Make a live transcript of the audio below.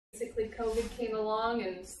basically COVID came along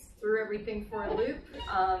and threw everything for a loop.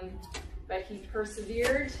 But he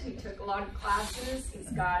persevered. He took a lot of classes. He's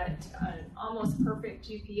got an almost perfect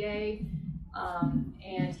GPA,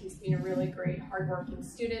 and he's been a really great, hardworking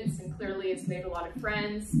student, and clearly has made a lot of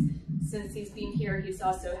friends. Since he's been here, he's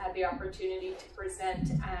also had the opportunity to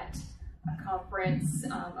present at a conference,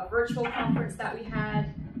 a virtual conference that we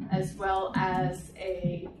had, as well as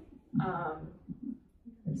a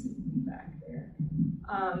back there.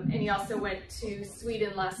 And he also went to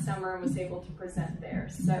Sweden last summer and was able to present there.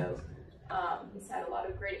 So he's had a lot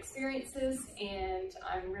of great experiences, and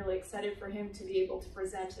I'm really excited for him to be able to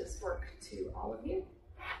present his work to all of you.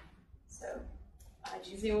 So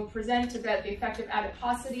GZ will present about the effect of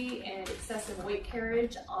adiposity and excessive weight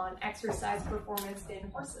carriage on exercise performance in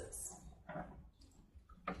horses.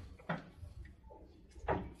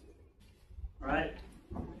 All right.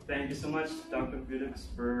 Thank you so much, Dr. Phillips,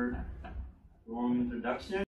 for a long introduction.